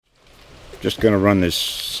Just going to run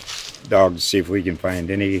this dog to see if we can find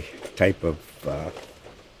any type of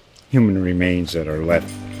human remains that are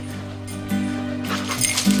left.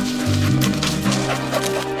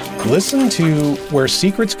 Listen to Where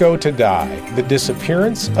Secrets Go to Die, The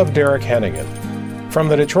Disappearance of Derek Hennigan. From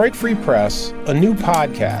the Detroit Free Press, a new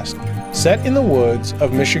podcast set in the woods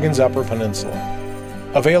of Michigan's Upper Peninsula.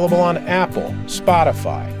 Available on Apple,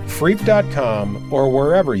 Spotify, Freep.com, or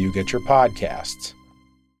wherever you get your podcasts.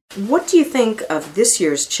 What do you think of this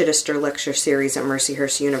year's Chittister Lecture Series at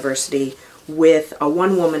Mercyhurst University with a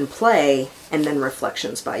one-woman play and then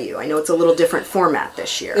reflections by you? I know it's a little different format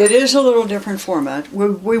this year. It is a little different format.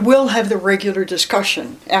 We will have the regular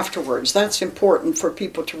discussion afterwards. That's important for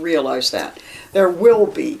people to realize that. There will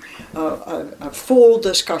be a full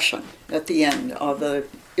discussion at the end of the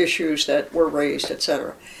issues that were raised,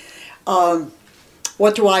 etc.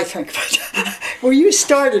 What do I think of it? Well, you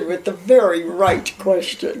started with the very right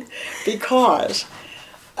question, because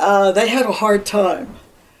they had a hard time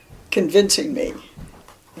convincing me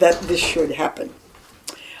that this should happen.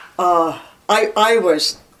 I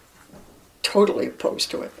was totally opposed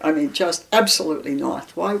to it. I mean, just absolutely not.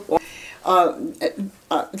 Why?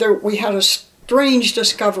 We had a strange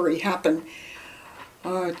discovery happen.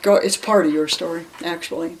 It's part of your story,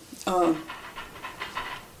 actually.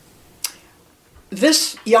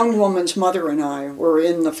 This young woman's mother and I were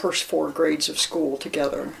in the first 4 grades of school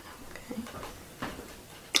together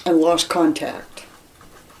and lost contact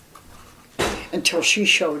until she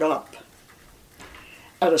showed up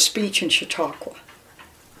at a speech in Chautauqua.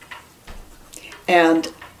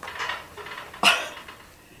 And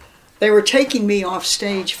they were taking me off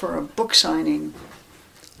stage for a book signing,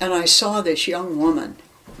 and I saw this young woman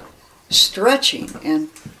stretching and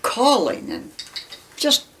calling and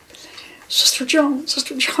just, Sister Joan,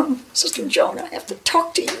 Sister Joan, Sister Joan, I have to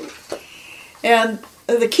talk to you. And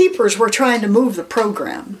the keepers were trying to move the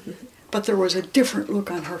program, but there was a different look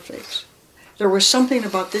on her face. There was something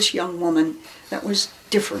about this young woman that was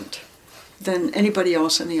different than anybody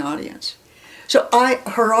else in the audience. So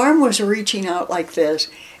her arm was reaching out like this,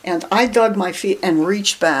 and I dug my feet and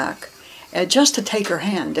reached back just to take her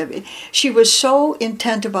hand. I mean, she was so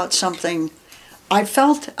intent about something.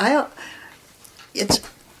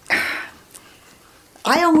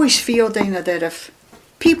 I always feel, Dana, that if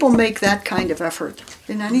people make that kind of effort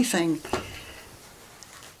in anything,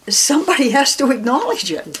 somebody has to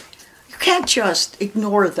acknowledge it. You can't just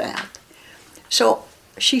ignore that. So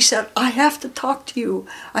she said, I have to talk to you.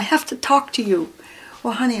 I have to talk to you.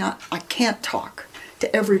 Well, honey, I can't talk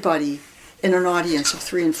to everybody in an audience of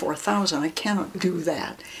 3,000 and 4,000. I cannot do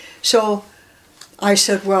that. So I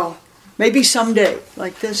said, well, maybe someday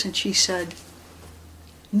like this. And she said,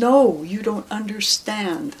 no, you don't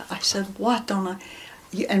understand. I said, what don't I?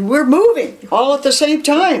 And we're moving all at the same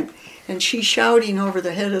time. And she's shouting over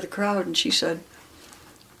the head of the crowd, and she said,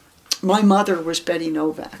 my mother was Betty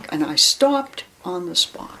Novak. And I stopped on the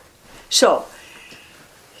spot. So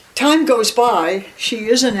time goes by. She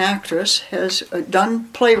is an actress, has done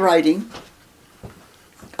playwriting.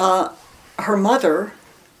 Her mother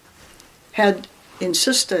had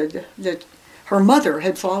insisted that her mother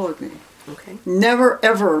had followed me. Okay. Never,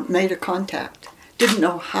 ever made a contact. Didn't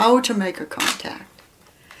know how to make a contact.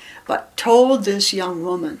 But told this young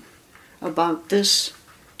woman about this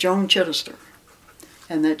Joan Chittister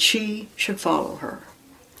and that she should follow her.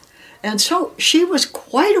 And so she was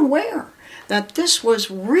quite aware that this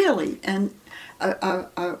was really a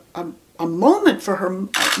moment for her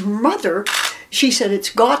mother. She said, it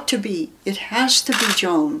has to be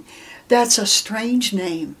Joan. That's a strange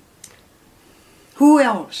name. Who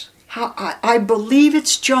else? I believe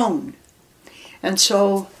it's Joan. And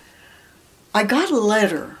so I got a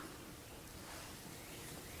letter.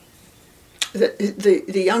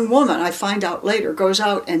 The young woman, I find out later, goes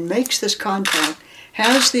out and makes this contact,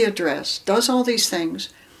 has the address, does all these things,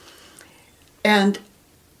 and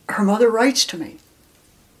her mother writes to me.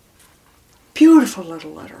 Beautiful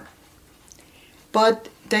little letter. But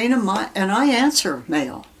Dana, and I answer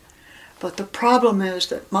mail, but the problem is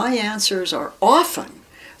that my answers are often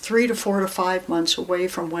 3 to 4 to 5 months away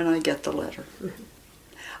from when I get the letter. Mm-hmm.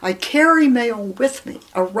 I carry mail with me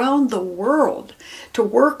around the world to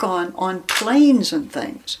work on planes and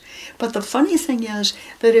things. But the funny thing is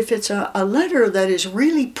that if it's a letter that is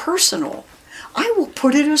really personal, I will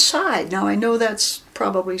put it aside. Now, I know that's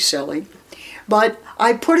probably silly, but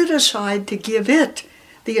I put it aside to give it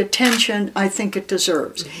the attention I think it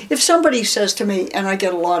deserves. If somebody says to me, and I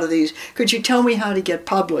get a lot of these, could you tell me how to get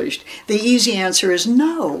published? The easy answer is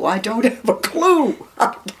no, I don't have a clue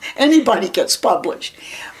how anybody gets published.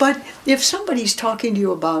 But if somebody's talking to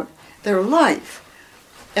you about their life,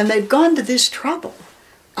 and they've gone to this trouble.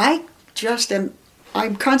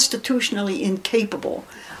 I'm constitutionally incapable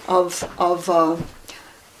of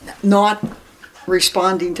not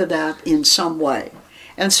responding to that in some way.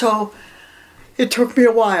 And so it took me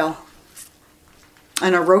a while.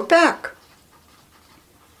 And I wrote back.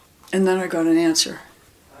 And then I got an answer.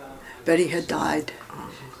 Betty had died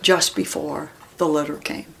just before the letter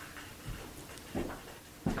came.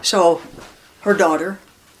 So her daughter,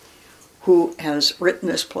 who has written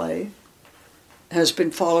this play, has been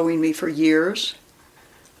following me for years,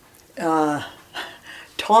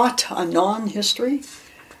 taught a non-history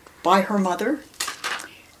by her mother,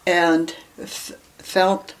 and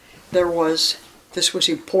felt this was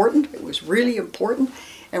important. It was really important.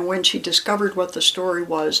 And when she discovered what the story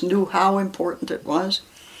was, knew how important it was,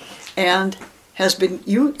 and has been.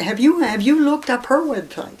 Have you looked up her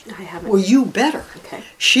website? I haven't. Well, you better. Okay.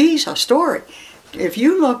 She's a story. If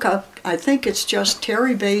you look up, I think it's just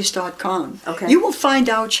teribays.com. Okay. You will find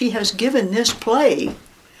out she has given this play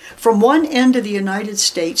from one end of the United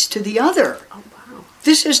States to the other. Oh, wow.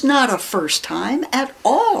 This is not a first time at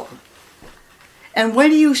all. And where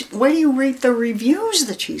do you read the reviews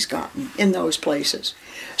that she's gotten in those places?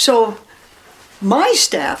 So my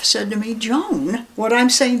staff said to me, Joan, what I'm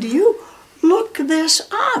saying to you, look this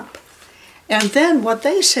up. And then what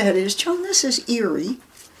they said is, Joan, this is Erie.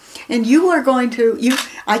 And you are going to,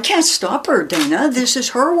 I can't stop her, Dana. This is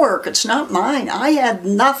her work. It's not mine. I had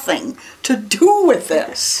nothing to do with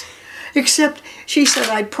this. Except she said,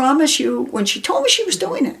 I promise you, when she told me she was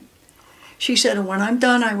doing it, she said, and when I'm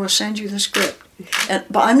done, I will send you the script.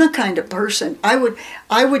 But I'm the kind of person, I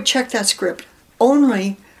would check that script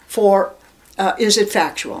only for, is it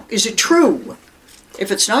factual? Is it true?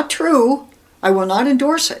 If it's not true, I will not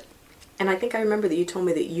endorse it. And I think I remember that you told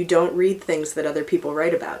me that you don't read things that other people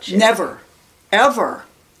write about you. Never. Ever.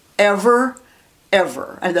 Ever.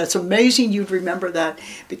 Ever. And that's amazing you'd remember that,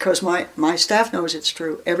 because my staff knows it's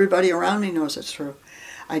true. Everybody around me knows it's true.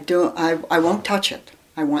 I won't touch it.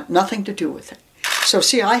 I want nothing to do with it. So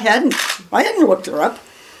see, I hadn't looked her up,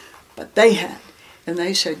 but they had. And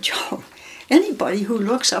they said, Joan, anybody who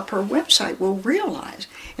looks up her website will realize.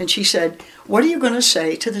 And she said, what are you going to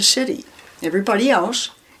say to the city? Everybody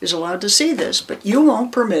else is allowed to see this, but you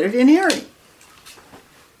won't permit it in Erie.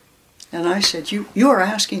 And I said, you are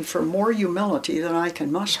asking for more humility than I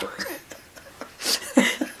can muster.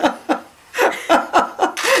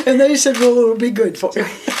 And they said, well, it'll be good for you.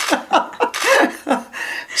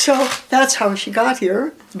 So that's how she got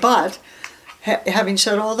here. But having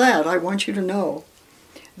said all that, I want you to know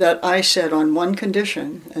that I said on one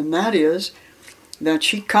condition, and that is that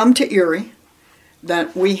she come to Erie,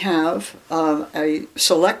 that we have a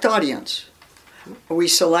select audience.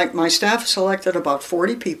 My staff selected about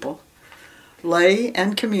 40 people, lay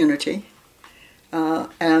and community,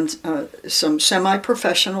 and some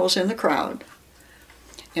semi-professionals in the crowd.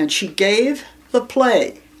 And she gave the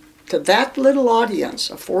play to that little audience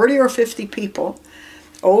of 40 or 50 people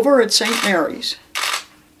over at St. Mary's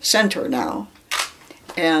Center now.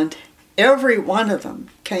 And every one of them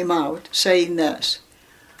came out saying this: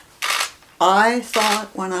 I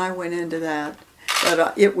thought when I went into that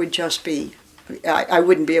it would just be, I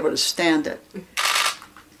wouldn't be able to stand it.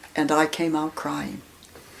 And I came out crying.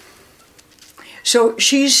 So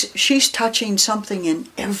she's touching something in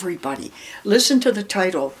everybody. Listen to the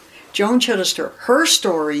title, Joan Chittister, Her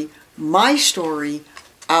Story, My Story,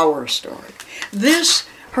 Our Story.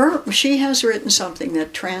 She has written something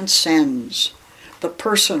that transcends the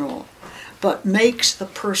personal, but makes the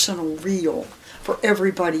personal real for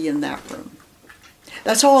everybody in that room.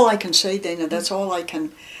 That's all I can say, Dana. That's all I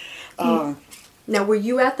can. Now, were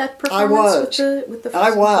you at that performance? I was. With the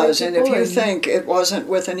I was, and if you people, think it wasn't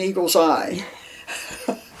with an eagle's eye.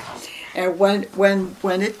 And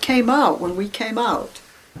when it came out, when we came out,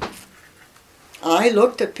 I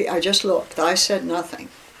just looked. I said nothing.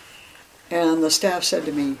 And the staff said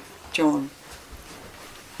to me, Joan,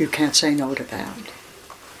 you can't say no to that.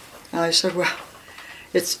 And I said, well,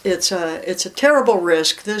 it's a terrible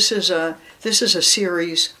risk. This is a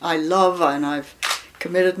series I love and I've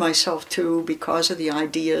committed myself to because of the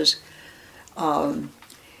ideas.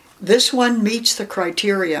 This one meets the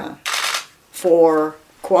criteria for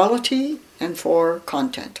quality and for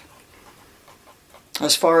content,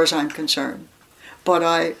 as far as I'm concerned. But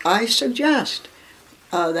I suggest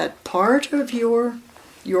that part of your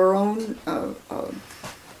own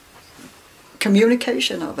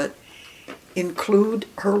communication of it include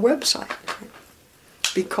her website,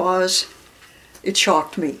 because it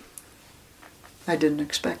shocked me. I didn't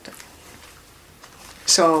expect it.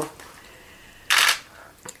 So.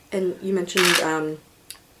 And you mentioned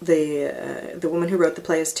the woman who wrote the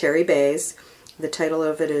play is Teri Bays. The title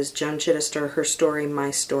of it is Joan Chittister, Her Story, My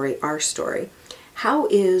Story, Our Story. How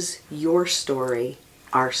is your story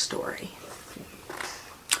our story?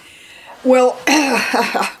 Well,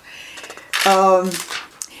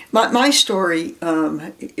 my story,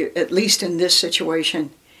 at least in this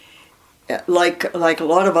situation, like a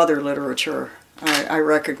lot of other literature I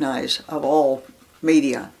recognize of all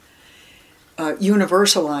media,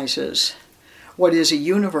 universalizes what is a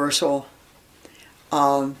universal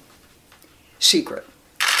secret.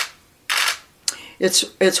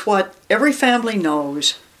 It's what every family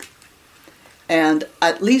knows, and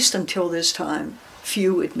at least until this time,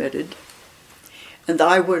 few admitted. And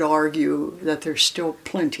I would argue that there's still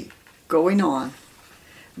plenty going on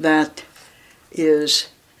that is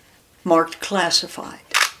marked classified.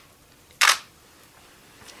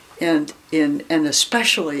 And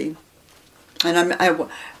especially, and I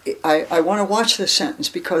want to watch this sentence,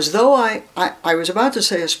 because though I was about to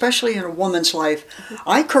say especially in a woman's life,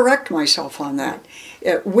 I correct myself on that.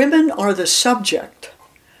 Women are the subject.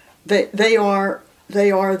 They are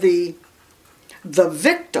the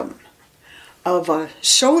victim of a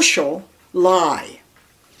social lie,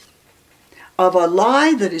 of a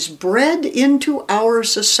lie that is bred into our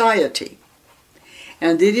society.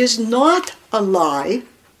 And it is not a lie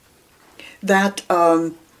that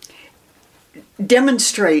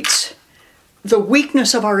demonstrates the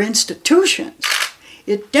weakness of our institutions.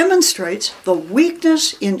 It demonstrates the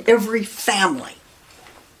weakness in every family.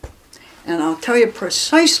 And I'll tell you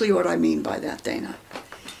precisely what I mean by that, Dana.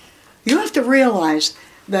 You have to realize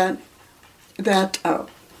that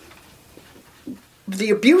the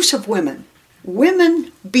abuse of women,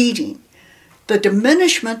 women beating, the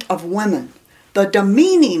diminishment of women, the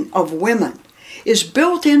demeaning of women is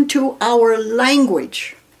built into our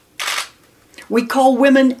language. We call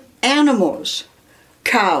women animals,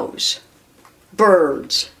 cows,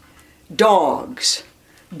 birds, dogs,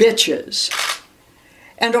 bitches,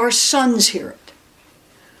 and our sons hear it.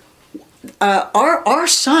 Our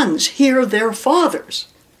sons hear their fathers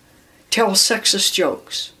tell sexist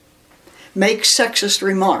jokes, make sexist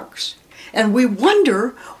remarks, and we wonder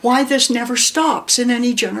why this never stops in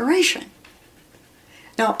any generation.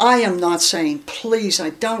 Now, I am not saying, please, I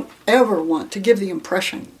don't ever want to give the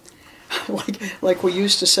impression, like we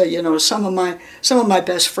used to say, you know, some of my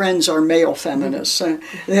best friends are male feminists.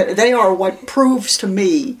 They are what proves to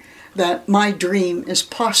me that my dream is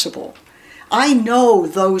possible. I know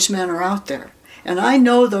those men are out there. And I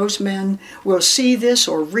know those men will see this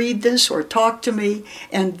or read this or talk to me,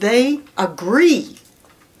 and they agree.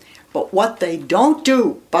 But what they don't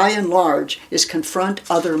do, by and large, is confront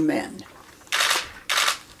other men.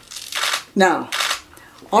 Now,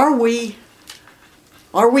 are we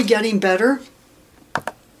getting better?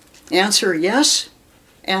 Answer, yes,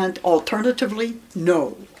 and alternatively,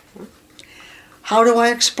 no. How do I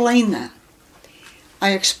explain that?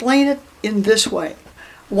 I explain it in this way.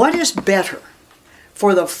 What is better?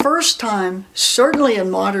 For the first time, certainly in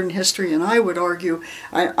modern history, and I would argue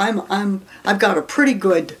I've got a pretty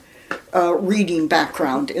good reading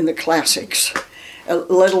background in the classics,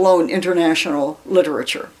 let alone international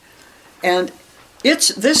literature, and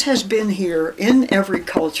this has been here in every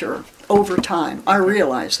culture over time. I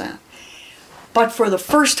realize that, but for the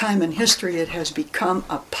first time in history, it has become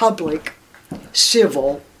a public,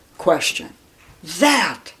 civil question.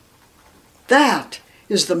 That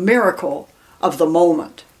is the miracle of the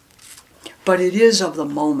moment. But it is of the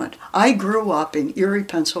moment. I grew up in Erie,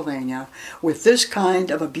 Pennsylvania, with this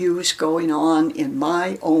kind of abuse going on in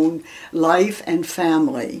my own life and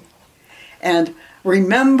family. And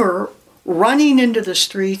remember running into the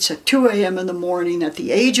streets at 2 a.m. in the morning at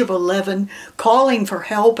the age of 11, calling for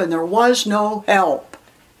help, and there was no help.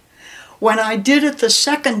 When I did it the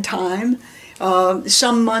second time,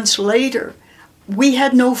 some months later, we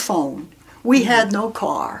had no phone. We had no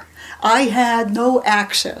car. I had no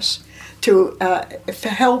access to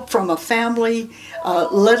help from a family,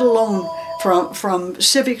 let alone from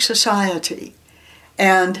civic society.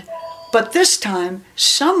 But this time,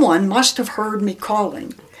 someone must have heard me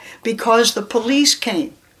calling, because the police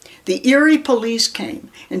came. The Erie police came.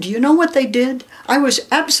 And do you know what they did? I was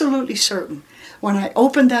absolutely certain when I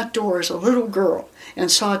opened that door as a little girl and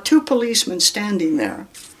saw 2 policemen standing there,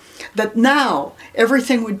 that now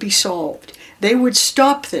everything would be solved. They would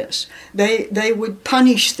stop this. They would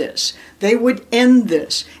punish this. They would end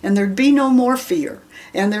this. And there'd be no more fear.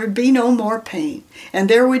 And there'd be no more pain. And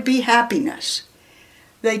there would be happiness.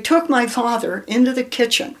 They took my father into the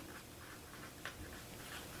kitchen.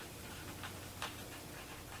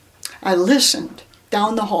 I listened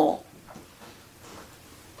down the hall.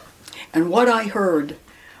 And what I heard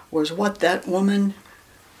was what that woman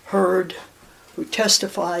heard who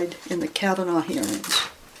testified in the Kavanaugh hearings.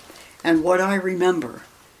 And what I remember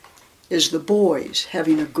is the boys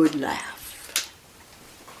having a good laugh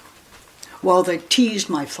while they teased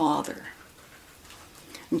my father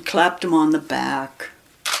and clapped him on the back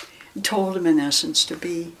and told him in essence to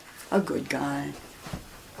be a good guy.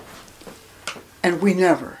 And we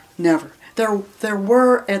never, there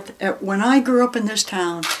were, when I grew up in this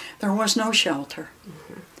town, there was no shelter.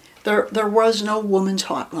 There was no woman's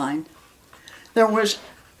hotline. There was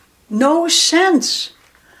no sense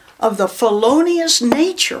of the felonious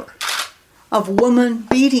nature of woman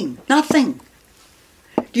beating. Nothing.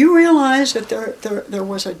 Do you realize that there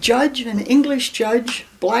was a judge, an English judge,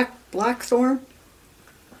 Blackthorne,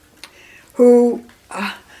 who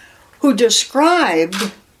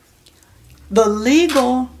described the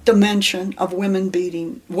legal dimension of woman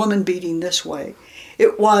beating this way?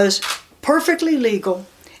 It was perfectly legal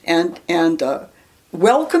and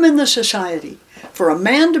welcome in the society for a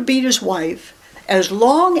man to beat his wife as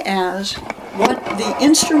long as what the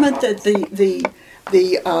instrument that the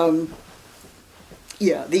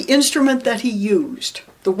instrument that he used,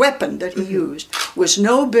 the weapon that he used, was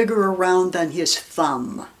no bigger around than his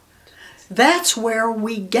thumb. That's where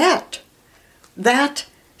we get that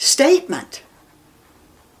statement.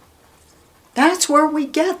 That's where we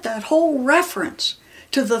get that whole reference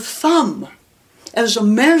to the thumb as a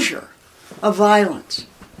measure of violence.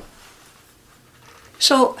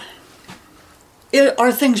 So,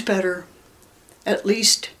 are things better? At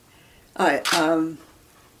least in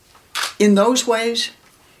those ways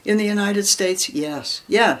in the United States?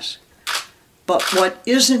 Yes. But what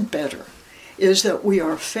isn't better is that we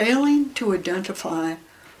are failing to identify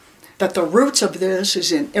that the roots of this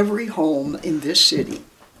is in every home in this city.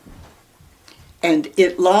 And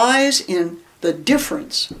it lies in the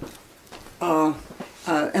difference.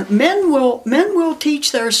 Men will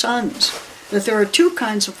teach their sons that there are two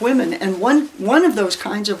kinds of women, and one of those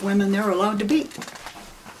kinds of women they're allowed to beat.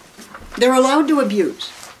 They're allowed to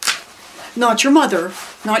abuse. Not your mother,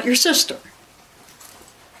 not your sister.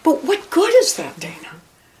 But what good is that, Dana?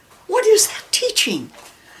 What is that teaching?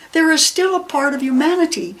 There is still a part of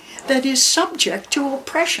humanity that is subject to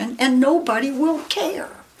oppression, and nobody will care.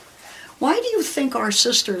 Why do you think our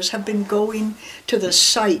sisters have been going to the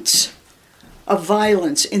sites of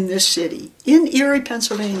violence in this city, in Erie,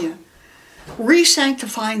 Pennsylvania,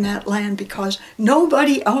 re-sanctifying that land because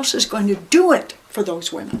nobody else is going to do it for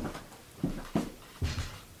those women?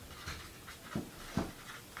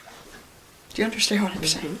 Do you understand what I'm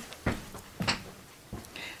saying?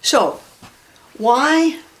 So,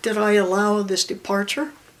 why did I allow this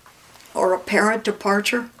departure, or apparent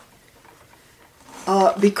departure?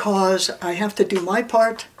 Because I have to do my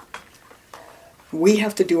part, we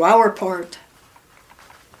have to do our part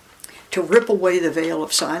to rip away the veil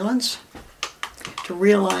of silence, to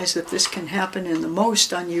realize that this can happen in the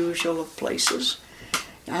most unusual of places.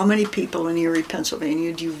 How many people in Erie,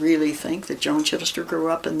 Pennsylvania, do you really think that Joan Chittister grew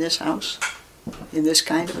up in this house, in this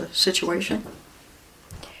kind of a situation?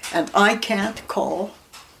 And I can't call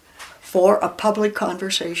for a public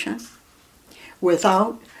conversation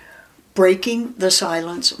without breaking the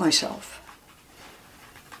silence myself.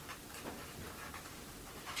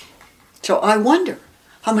 So I wonder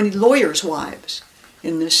how many lawyers' wives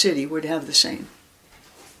in this city would have the same.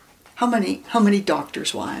 How many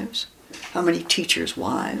doctors' wives? How many teachers'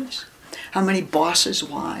 wives? How many bosses'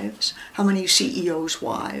 wives? How many CEOs'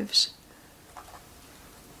 wives?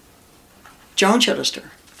 Joan Chittister.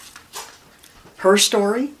 Her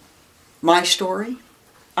story, my story,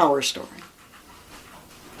 our story.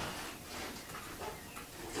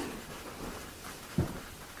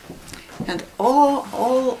 And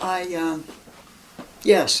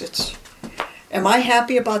am I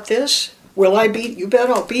happy about this? Will I be? You bet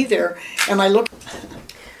I'll be there. Am I looking?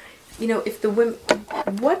 You know, if the women,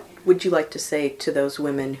 what would you like to say to those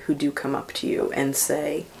women who do come up to you and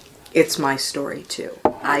say, it's my story too.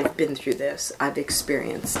 I've been through this. I've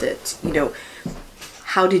experienced it. You know,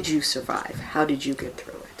 how did you survive? How did you get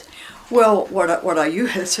through it? Well, what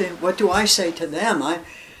do I say to them? I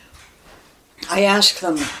ask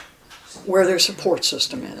them where their support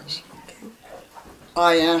system is. Okay.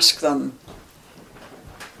 I ask them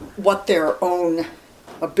what their own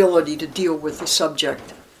ability to deal with the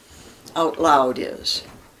subject out loud is.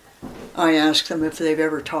 I ask them if they've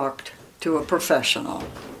ever talked to a professional.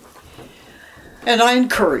 And I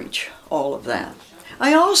encourage all of that.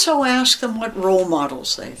 I also ask them what role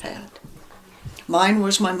models they've had. Mine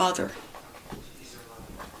was my mother.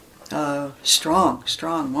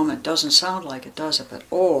 Strong woman. Doesn't sound like it, does it? But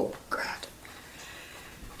oh, God.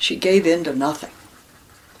 She gave in to nothing.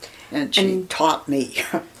 and she taught me.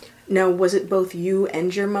 Now, was it both you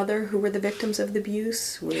and your mother who were the victims of the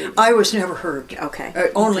abuse? I was never hurt.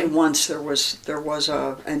 Okay. Only once there was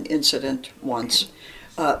an incident once.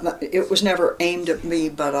 It was never aimed at me,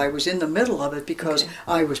 but I was in the middle of it because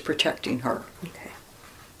I was protecting her. Okay.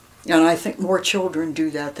 And I think more children do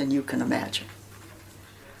that than you can imagine.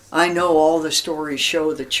 I know all the stories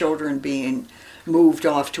show the children being moved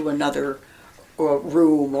off to another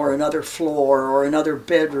room or another floor or another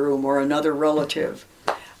bedroom or another relative.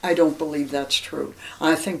 I don't believe that's true.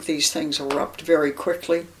 I think these things erupt very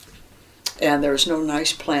quickly, and there's no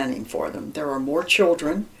nice planning for them. There are more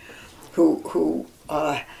children who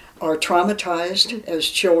are traumatized as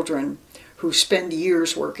children who spend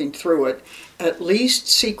years working through it, at least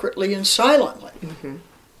secretly and silently. Mm-hmm.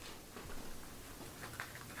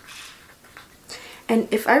 And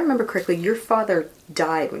if I remember correctly, your father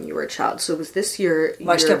died when you were a child. So was this your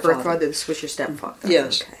birth father? This was your stepfather?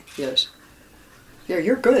 Yes. Okay. Yes. Yeah,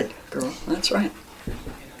 you're good, girl. That's right.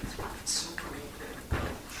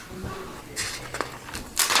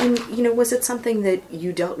 And, was it something that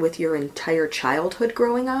you dealt with your entire childhood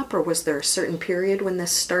growing up, or was there a certain period when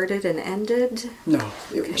this started and ended? No,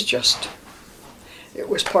 it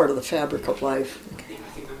was part of the fabric of life. Okay.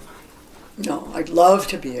 No, I'd love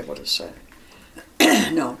to be able to say.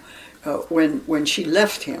 No, when she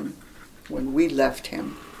left him, when we left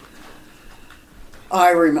him,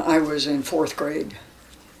 I was in 4th grade,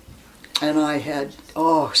 and I had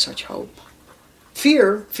such hope,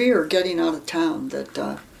 fear getting out of town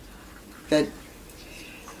that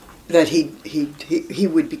he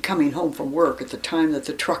would be coming home from work at the time that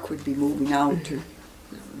the truck would be moving out. Mm-hmm.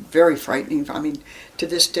 Very frightening. I mean, to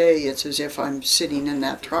this day, it's as if I'm sitting in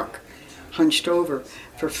that truck, hunched over,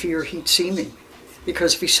 for fear he'd see me.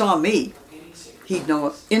 Because if he saw me, he'd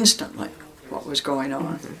know instantly what was going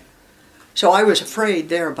on. Mm-hmm. So I was afraid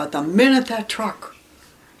there, but the minute that truck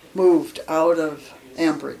moved out of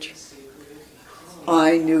Ambridge,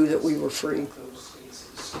 I knew that we were free,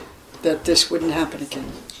 that this wouldn't happen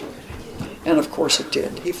again. And of course it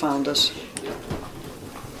did. He found us.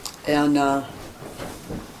 And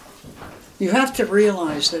you have to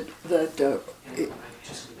realize that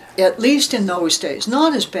at least in those days,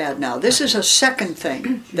 not as bad now. This is a second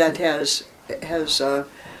thing that has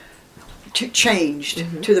changed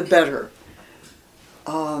mm-hmm. to the better.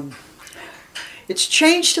 It's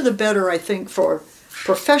changed to the better, I think, for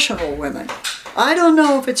professional women. I don't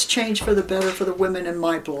know if it's changed for the better for the women in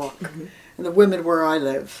my block mm-hmm. and the women where I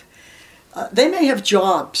live. They may have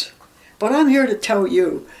jobs, but I'm here to tell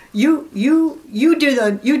you, you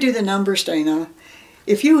do the numbers, Dana.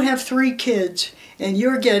 If you have 3 kids and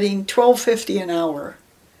you're getting $12.50 an hour,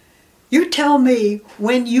 you tell me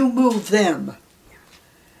when you move them.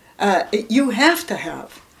 You have to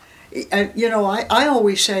have. I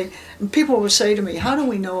always say, people will say to me, how do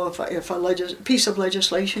we know if a piece of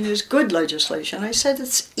legislation is good legislation? I said,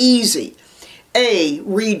 it's easy. A,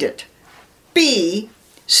 read it. B,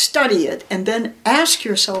 study it. And then ask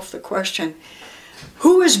yourself the question,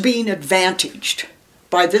 who is being advantaged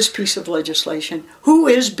by this piece of legislation? Who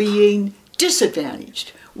is being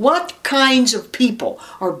disadvantaged? What kinds of people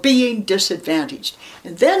are being disadvantaged?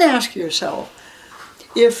 And then ask yourself,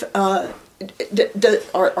 if are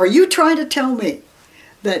you trying to tell me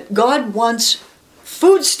that God wants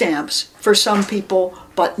food stamps for some people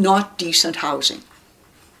but not decent housing?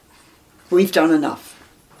 We've done enough.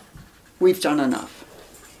 We've done enough.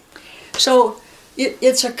 So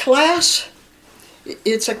it's a class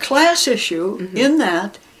issue mm-hmm. in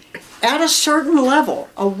that at a certain level,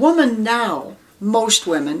 a woman now, most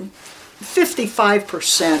women,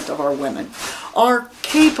 55% of our women, are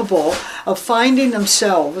capable of finding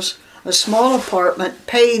themselves a small apartment,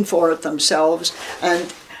 paying for it themselves,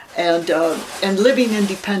 and living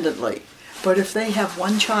independently. But if they have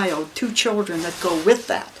 1 child, 2 children that go with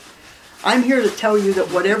that, I'm here to tell you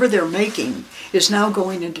that whatever they're making is now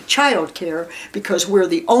going into child care because we're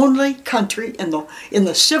the only country in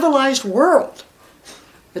the civilized world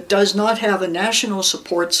that does not have a national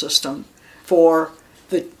support system for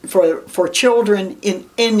children in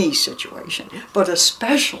any situation, but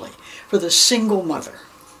especially for the single mother.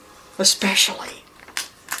 Especially.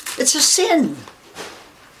 It's a sin.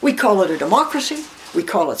 We call it a democracy. We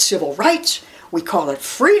call it civil rights. We call it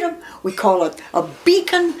freedom. We call it a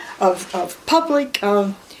beacon of public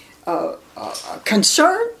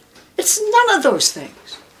concern. It's none of those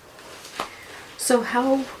things. So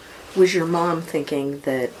how was your mom thinking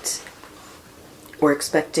that, or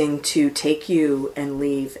expecting to take you and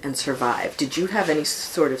leave and survive? Did you have any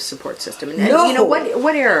sort of support system? And, no.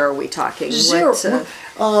 What era are we talking? Zero.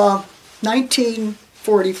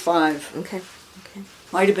 1945. Okay.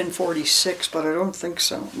 Might have been 46, but I don't think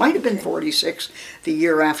so. Might have been 46, the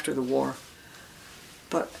year after the war.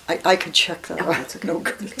 But I could check that out. That's okay. No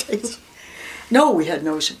good dates. No, we had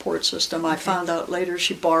no support system. I found out later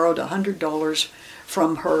she borrowed $100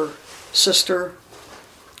 from her sister,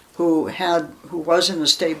 who was in a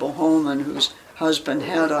stable home and whose husband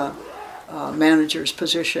had a manager's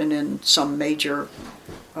position in some major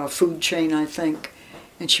food chain, I think,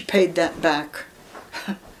 and she paid that back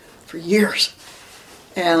for years.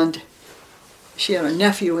 And she had a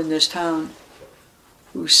nephew in this town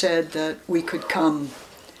who said that we could come,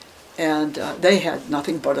 and they had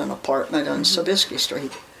nothing but an apartment on Savitsky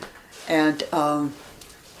Street, and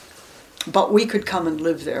but we could come and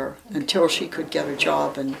live there until she could get a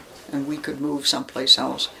job and we could move someplace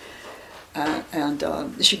else. And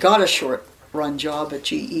she got a short-run job at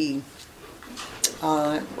GE,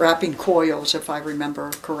 wrapping coils, if I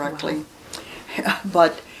remember correctly. Wow.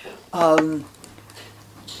 But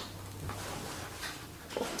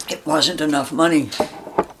it wasn't enough money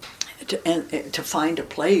to find a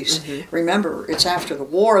place. Mm-hmm. Remember, it's after the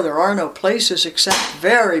war. There are no places except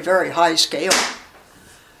very, very high-scale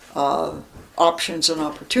options and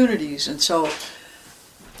opportunities. And so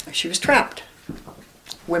she was trapped.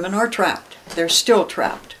 Women are trapped. They're still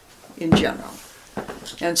trapped in general.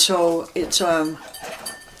 And so it's a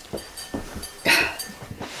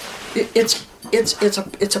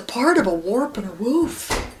part of a warp and a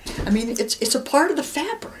woof. I mean, it's a part of the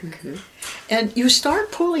fabric. Mm-hmm. And you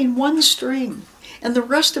start pulling one string and the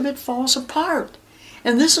rest of it falls apart.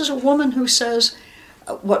 And this is a woman who says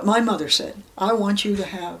what my mother said: I want you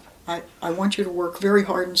to work very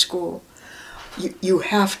hard in school. You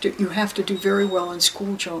have to do very well in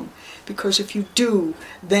school, Joan, because if you do,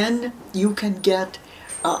 then you can get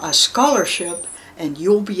a scholarship and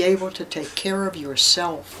you'll be able to take care of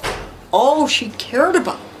yourself. All she cared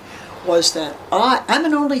about was that I'm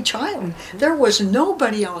an only child. Mm-hmm. There was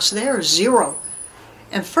nobody else there, zero.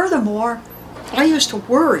 And furthermore, I used to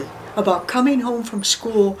worry about coming home from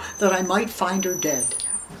school that I might find her dead.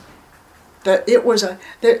 That it was a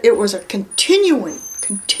continuing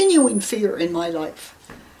fear in my life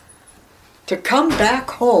to come back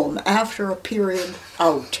home after a period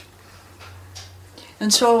out.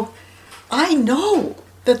 And so I know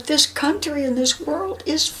that this country and this world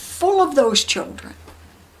is full of those children.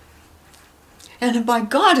 And by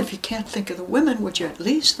God, if you can't think of the women, would you at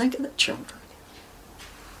least think of the children?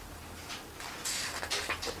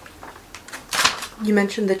 You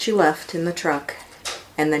mentioned that you left in the truck,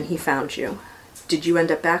 and then he found you. Did you end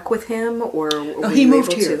up back with him, or were he you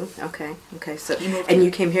moved able here. to? Okay. So, and here.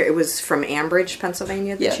 You came here. It was from Ambridge,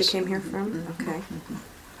 Pennsylvania, that yes. you came here from. Mm-hmm. Okay. Mm-hmm.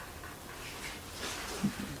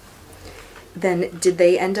 Then, did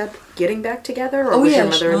they end up getting back together, or was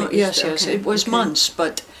yes, your mother? Yes. It was months,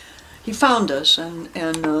 but he found us, and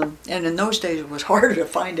in those days it was harder to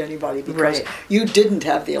find anybody because you didn't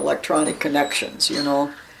have the electronic connections, you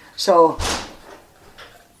know. So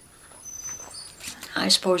I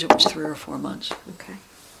suppose it was 3 or 4 months. Okay.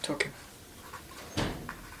 Took him.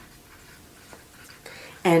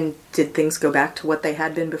 And did things go back to what they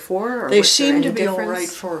had been before? Or they was there seemed any to be difference? all right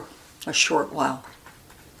for a short while.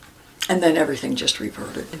 And then everything just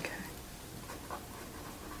reverted. Okay.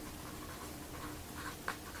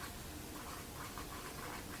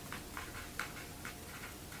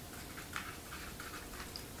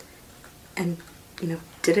 And,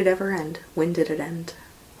 did it ever end? When did it end?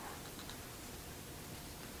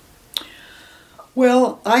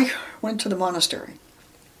 Well, I went to the monastery.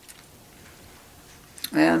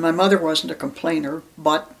 And my mother wasn't a complainer,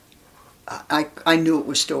 but I knew it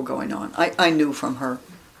was still going on. I knew from her.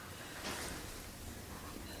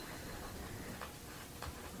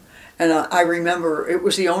 And I remember it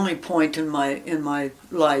was the only point in my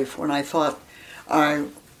life when I thought I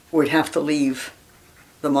would have to leave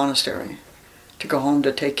the monastery to go home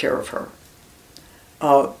to take care of her.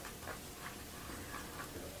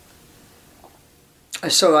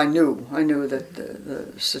 So I knew that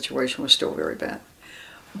the situation was still very bad.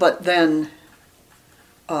 But then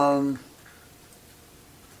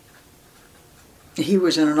he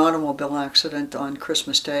was in an automobile accident on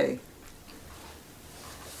Christmas Day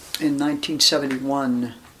in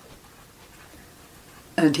 1971,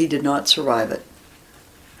 and he did not survive it.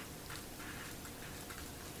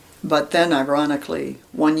 But then, ironically,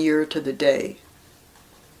 1 year to the day,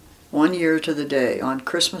 on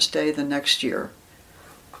Christmas Day the next year,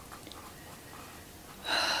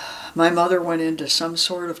 my mother went into some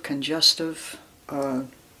sort of congestive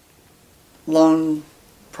lung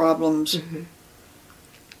problems, mm-hmm.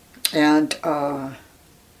 and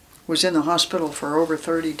was in the hospital for over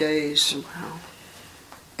 30 days. Wow.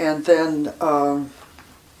 And then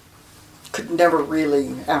could never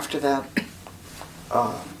really, after that,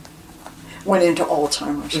 went into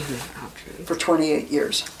Alzheimer's for 28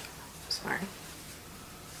 years. Sorry.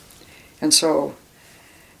 And so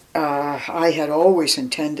I had always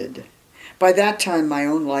intended, by that time my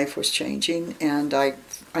own life was changing, and I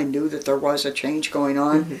knew that there was a change going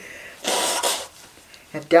on.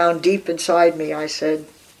 And down deep inside me I said,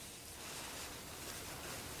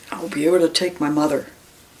 I'll be able to take my mother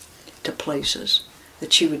to places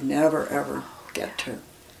that she would never, ever get to.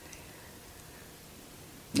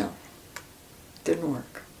 No, didn't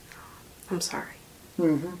work. I'm sorry.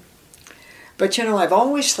 Mm-hmm. But I've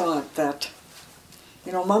always thought that,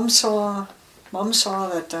 Mom saw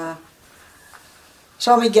that,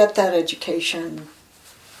 saw me get that education,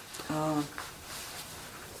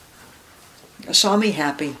 saw me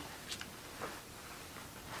happy.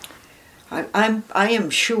 I am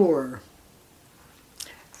sure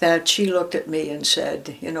that she looked at me and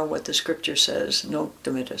said, what the scripture says, "Nunc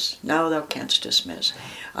dimittis, now thou canst dismiss."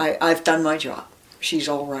 I've done my job. She's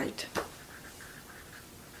all right.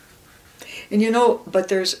 And but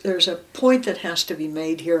there's a point that has to be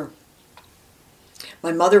made here.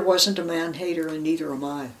 My mother wasn't a man-hater, and neither am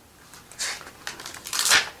I.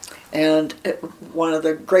 And one of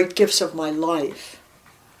the great gifts of my life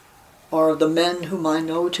are the men whom I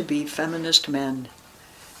know to be feminist men.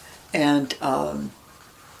 And I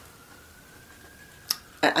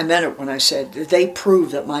meant it when I said they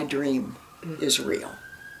prove that my dream is real.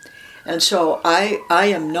 And so I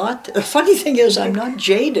am not, the funny thing is I'm not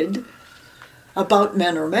jaded about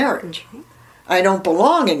men or marriage. I don't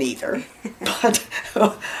belong in either, but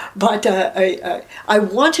I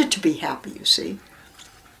wanted to be happy, you see.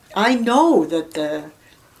 I know that the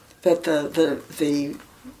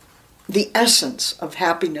essence of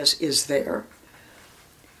happiness is there,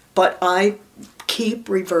 but I keep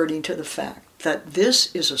reverting to the fact that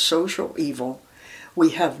this is a social evil.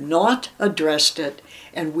 We have not addressed it,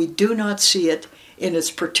 and we do not see it in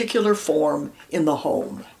its particular form in the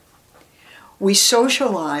home. We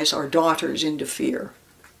socialize our daughters into fear.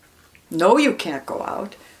 No, you can't go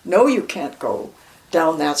out. No, you can't go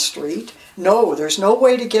down that street. No, there's no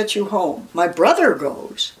way to get you home. My brother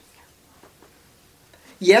goes.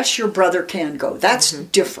 Yes, your brother can go. That's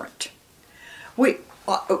different.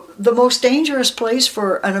 The most dangerous place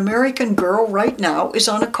for an American girl right now is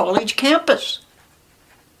on a college campus.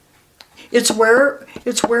 It's where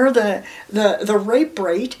the rape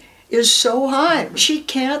rate is so high. She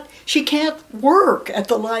can't work at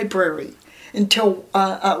the library until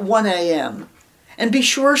 1 a.m. and be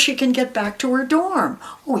sure she can get back to her dorm.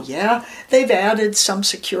 Oh yeah, they've added some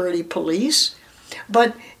security police,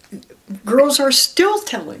 but girls are still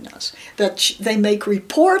telling us that they make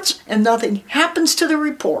reports and nothing happens to the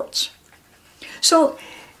reports. So,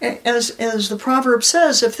 as the proverb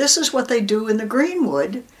says, if this is what they do in the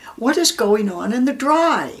greenwood, what is going on in the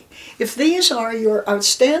dry? If these are your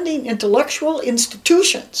outstanding intellectual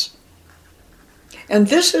institutions, and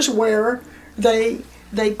this is where they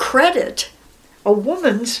credit a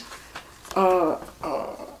woman's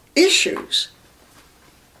issues,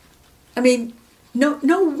 I mean,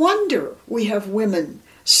 no wonder we have women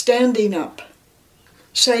standing up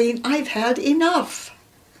saying, I've had enough.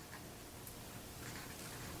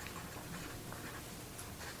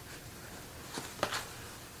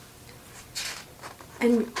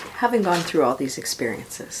 And having gone through all these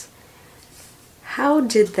experiences, how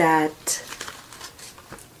did that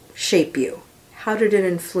shape you? How did it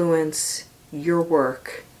influence your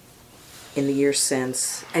work in the years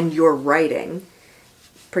since and your writing,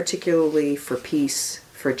 particularly for peace,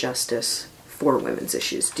 for justice, for women's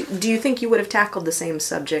issues? Do you think you would have tackled the same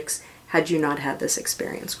subjects had you not had this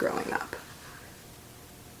experience growing up?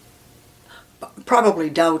 Probably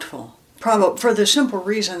doubtful. For the simple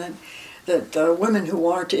reason that the women who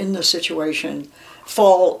aren't in the situation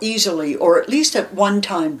fall easily, or at least at one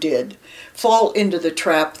time did, fall into the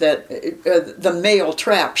trap that, the male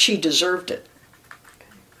trap. She deserved it.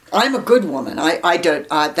 I'm a good woman.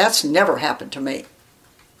 That's never happened to me.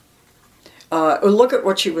 Look at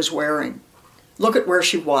what she was wearing. Look at where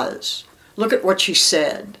she was. Look at what she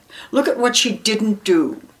said. Look at what she didn't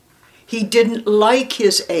do. He didn't like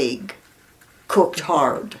his egg cooked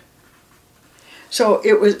hard. So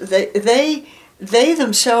it was they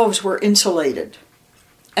themselves were insulated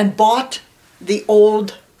and bought the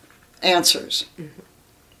old answers,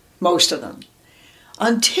 most of them,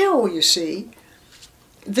 until, you see,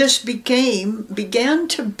 this began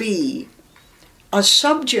to be a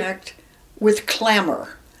subject with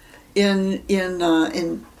clamor in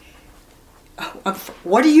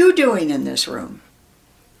what are you doing in this room?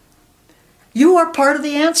 You are part of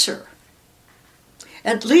the answer.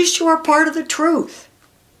 At least you are part of the truth.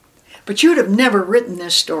 But you'd have never written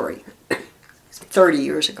this story 30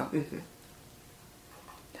 years ago. Mm-hmm.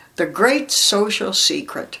 The great social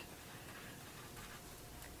secret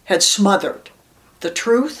had smothered the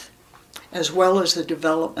truth as well as the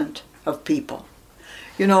development of people.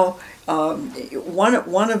 You know, one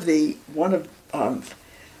of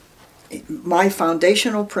my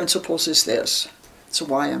foundational principles is this. It's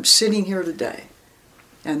why I'm sitting here today.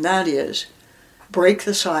 And that is, break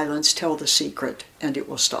the silence, tell the secret, and it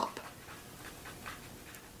will stop.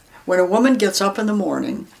 When a woman gets up in the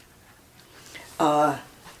morning,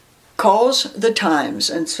 calls the Times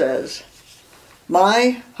and says,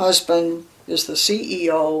 my husband is the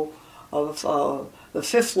CEO of the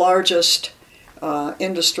fifth largest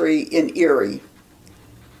industry in Erie,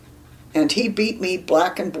 and he beat me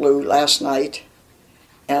black and blue last night,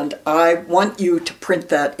 and I want you to print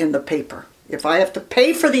that in the paper. If I have to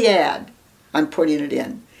pay for the ad, I'm putting it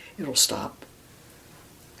in. It'll stop.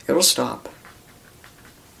 It'll stop.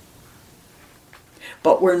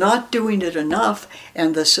 But we're not doing it enough,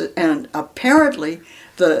 and apparently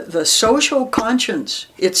the social conscience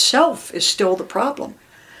itself is still the problem.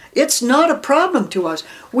 It's not a problem to us.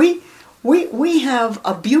 We have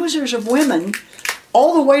abusers of women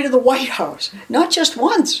all the way to the White House, not just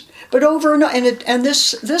once, but over and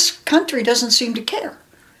this country doesn't seem to care.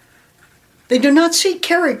 They do not see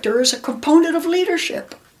character as a component of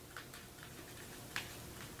leadership.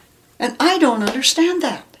 And I don't understand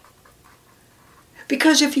that.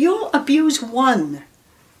 Because if you'll abuse one,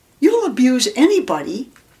 you'll abuse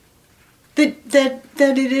anybody that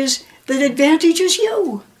advantages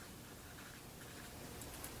you.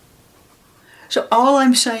 So all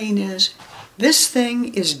I'm saying is, this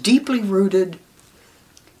thing is deeply rooted.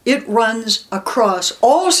 It runs across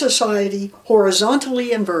all society,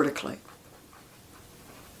 horizontally and vertically.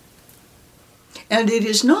 And it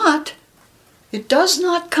does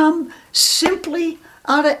not come simply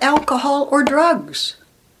out of alcohol or drugs.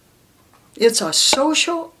 It's a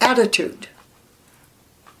social attitude.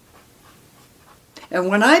 And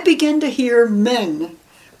when I begin to hear men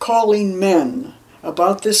calling men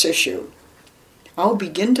about this issue, I'll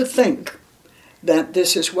begin to think that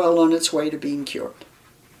this is well on its way to being cured.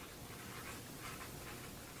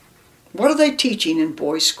 What are they teaching in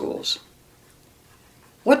boys' schools?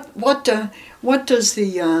 What does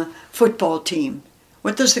the football team,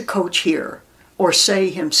 what does the coach hear or say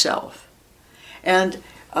himself? And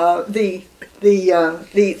the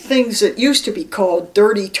things that used to be called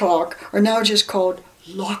dirty talk are now just called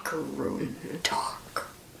locker room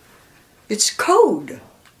talk. It's code.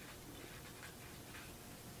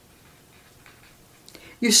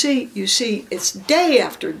 You see, it's day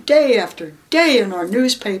after day after day in our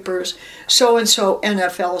newspapers, so-and-so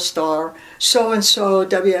NFL star, so-and-so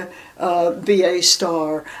WBA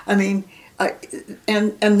star. I mean,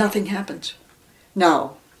 and nothing happens.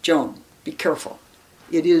 Now, Joan, be careful.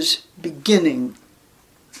 It is beginning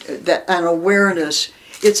that an awareness.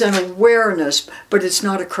 It's an awareness, but it's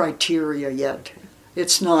not a criteria yet.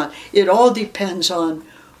 It's not. It all depends on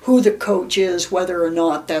who the coach is, whether or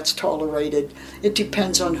not that's tolerated. It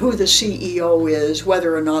depends on who the CEO is,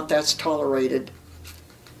 whether or not that's tolerated.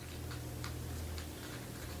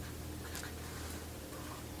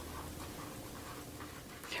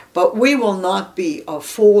 But we will not be a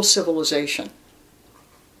full civilization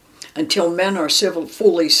until men are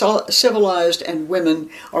fully civilized and women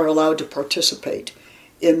are allowed to participate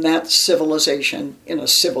in that civilization in a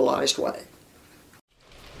civilized way.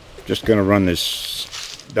 Just going to run this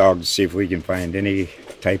dog to see if we can find any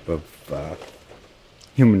type of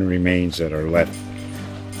human remains that are left.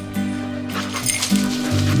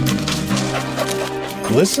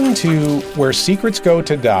 Listen to Where Secrets Go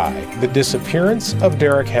to Die, The Disappearance of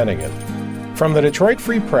Derek Hennigan. From the Detroit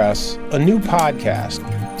Free Press, a new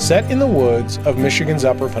podcast set in the woods of Michigan's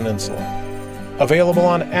Upper Peninsula. Available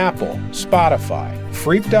on Apple, Spotify,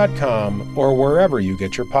 Freep.com, or wherever you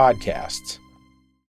get your podcasts.